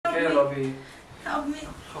okay, Lovies. Help me.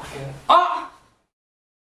 Okay. Ah!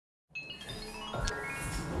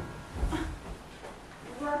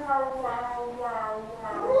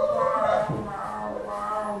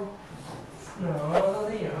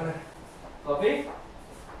 Lovies?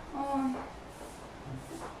 Oh.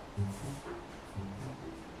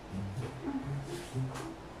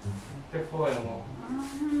 Take four anymore.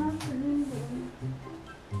 Not really.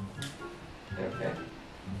 Okay.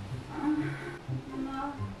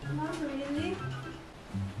 No, not really.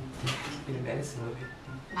 Give me medicine, Lovies.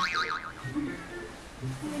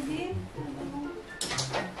 Maybe. I don't know.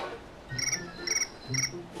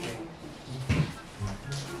 Okay.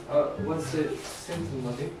 What's the symptom,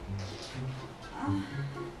 Lovies?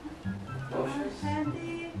 Nauseous?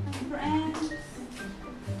 Headache, cramps.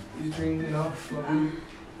 You drink enough, Lovies?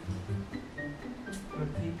 Good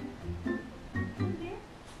tea? Okay.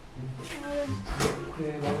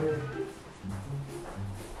 Okay, Lovies.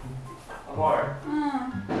 More.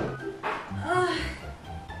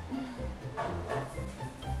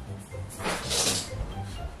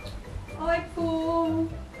 Oi, Pooh.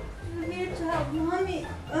 I'm here to help Mommy.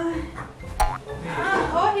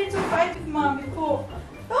 Oh, here to fight with Mommy, Pooh.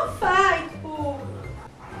 Don't fight, Pooh.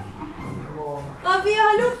 Lovey,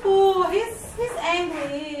 olha o Pooh. He's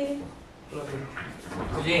angry.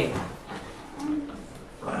 Eugene.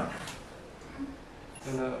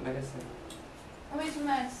 Medicine. Which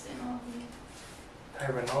medicine, Lovey?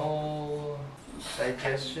 Tylenol,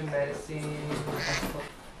 digestion medicine.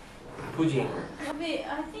 Eugene. Lovey,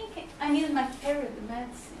 I think I need my period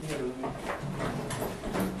medicine. Here, Lovies.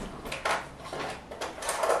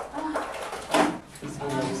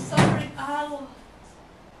 I'm sorry. Ow.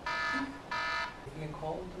 You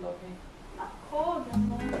cold, Lovies? Not cold, I'm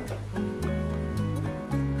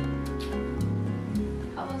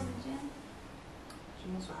How was the gym? She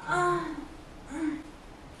was okay.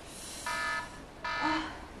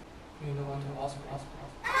 You don't want to hospital.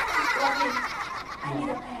 Lovey, I need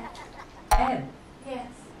a pad. Pad?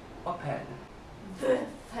 Yes. What pad? The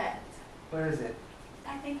pad. Where is it?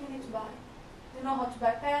 I think you need to buy. You know how to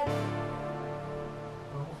buy pad?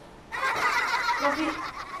 No. Lovey.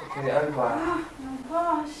 Okay, I'll buy. Oh my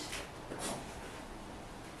gosh.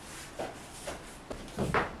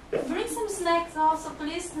 Bring some snacks also,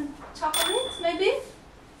 please. Chocolates, maybe?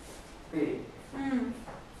 Hey.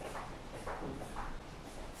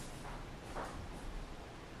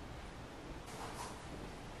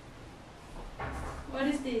 What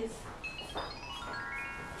is this?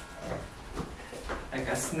 Like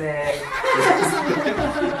a snack.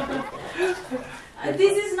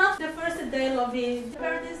 This is not the first day, Lovey.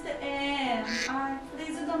 Third is the end.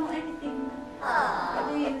 Please, you don't know anything.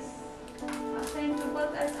 Please. Thank you,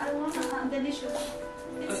 but I want delicious.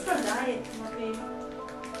 It's for diet, Lovey.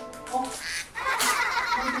 Oh.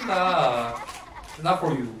 It's not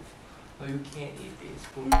for you. So you can't eat this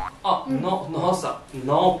food. Oh, no, sir.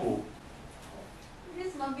 No, boo.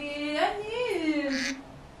 Please, Lovey, I need.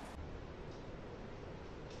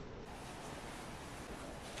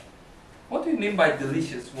 What do you mean by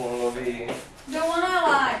delicious one, Lovies? The one I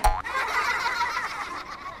like.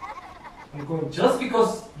 I'm going just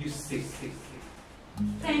because you sick.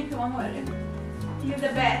 Thank you, amore. You're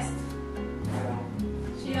the best.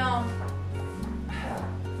 Xiao.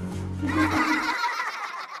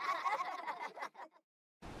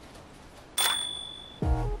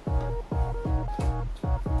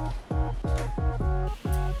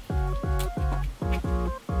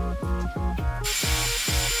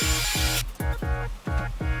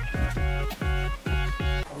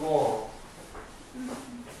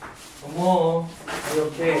 Come on. Are you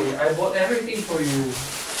okay? I bought everything for you.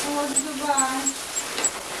 What did you buy?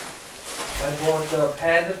 I bought the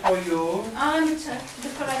pad for you. Let me check the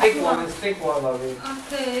correct Stick one, Lovies.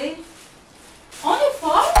 Okay. Only 4?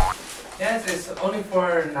 Yes, it's only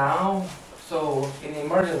for now. So, in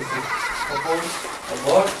emergency. Suppose I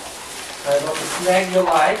bought the snack you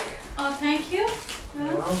like. Oh, thank you. You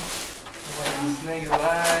know? What snack you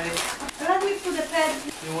like. Let me put the pad.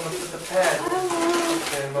 You want to put the pad? I want.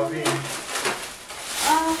 Okay, Lovies.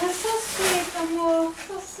 Oh, that's so sweet, amor.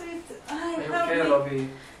 So sweet. Are you Help okay, me. Lovies?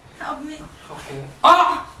 Help me. Okay.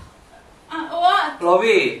 Ah! What?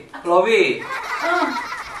 Lovies!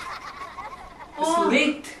 It's Oh.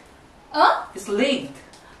 leaked. Huh? It's leaked.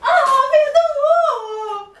 Oh, Lovey, don't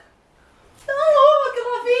look. Don't look,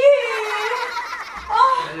 Lovey.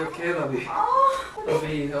 Oh. Are you okay, Lovies? Oh.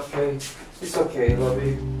 Lovies, okay. It's okay,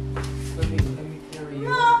 Lovies. Let me carry you.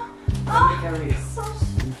 No. Let me carry you. So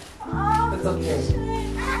oh, It's okay.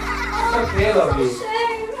 shame. It's okay, Lovies. So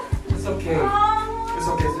shame. It's okay. Oh. It's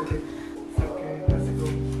okay, it's okay. It's okay. Let's go.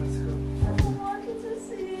 I don't want you to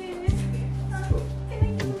see.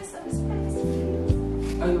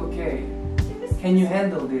 Can you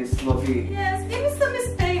handle this, Lovi? Yes, give me some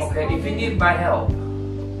space. Okay, if you Lovi. need my help.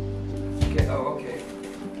 Okay, oh, okay.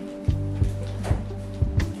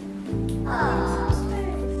 Some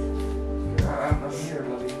space. I'm here,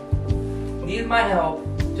 Lovi. Need my help?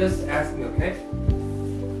 Just ask me, okay?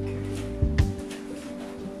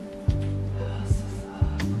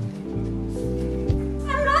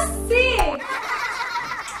 I'm not sick.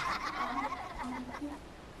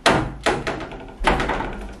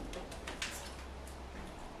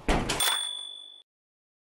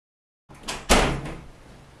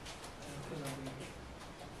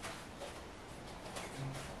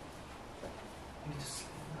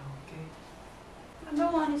 I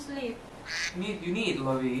don't want to sleep. You need,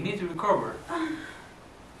 Lovi. You need to recover.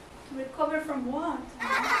 To recover from what?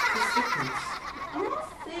 The sickness. I'm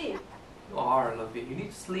not sick. You are, Lovi. You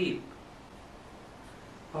need to sleep.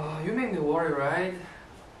 Oh, you make me worry, right?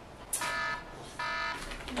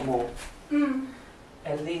 Well,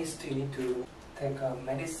 at least you need to take a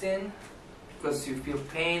medicine because you feel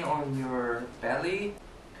pain on your belly.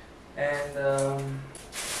 And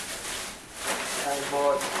I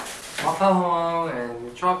bought macaron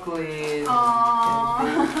and chocolate.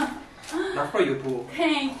 Aww. Not for you, Pooh.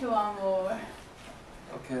 Thank you, amor.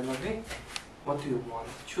 Okay, Lovi. What do you want?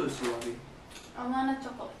 Choose, Lovi. I want a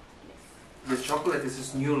chocolate, please. The chocolate is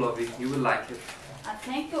just new, Lovi. You will like it.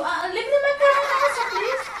 Thank you. Leave the macaron also,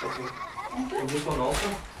 please. Okay. Thank you. And this one also.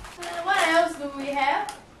 What else do we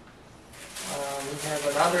have? We have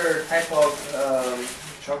another type of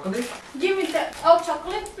chocolate. Give me the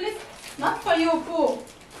chocolate, please. Not for you, Pooh.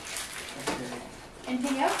 Okay.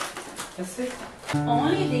 Anything else? That's it.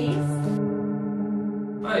 Only these.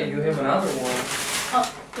 Oh, you have another one. Oh.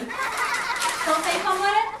 So thank you,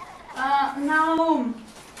 amore. Now,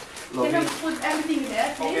 can you put everything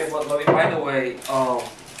there, please? Okay, but Lovi, by the way,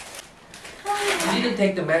 you didn't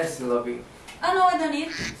take the medicine, Lovi. Oh no, I don't need.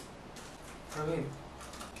 Lovi.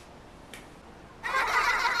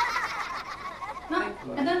 No,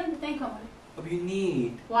 I don't need to thank you, amore. Lovi, you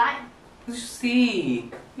need. Why? You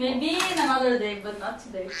see. Maybe in another day, but not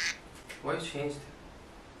today. Why you changed it?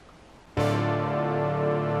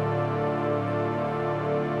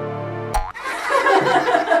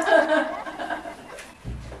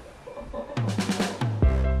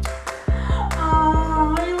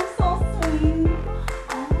 Oh, you're so sweet.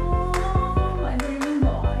 Oh, my dreaming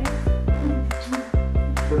boy.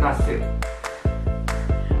 You're not sick.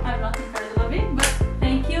 I'm not prepared to love it, but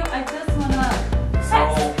thank you. I just wanna. So,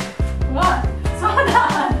 What? So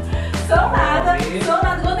not. So not. So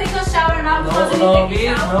not. Go take a shower now because no, you need to take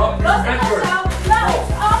a no, shower. no, Go it's take not a yours. shower. No, No,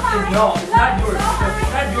 oh my. no, it's not yours. No,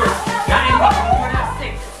 It's not yours.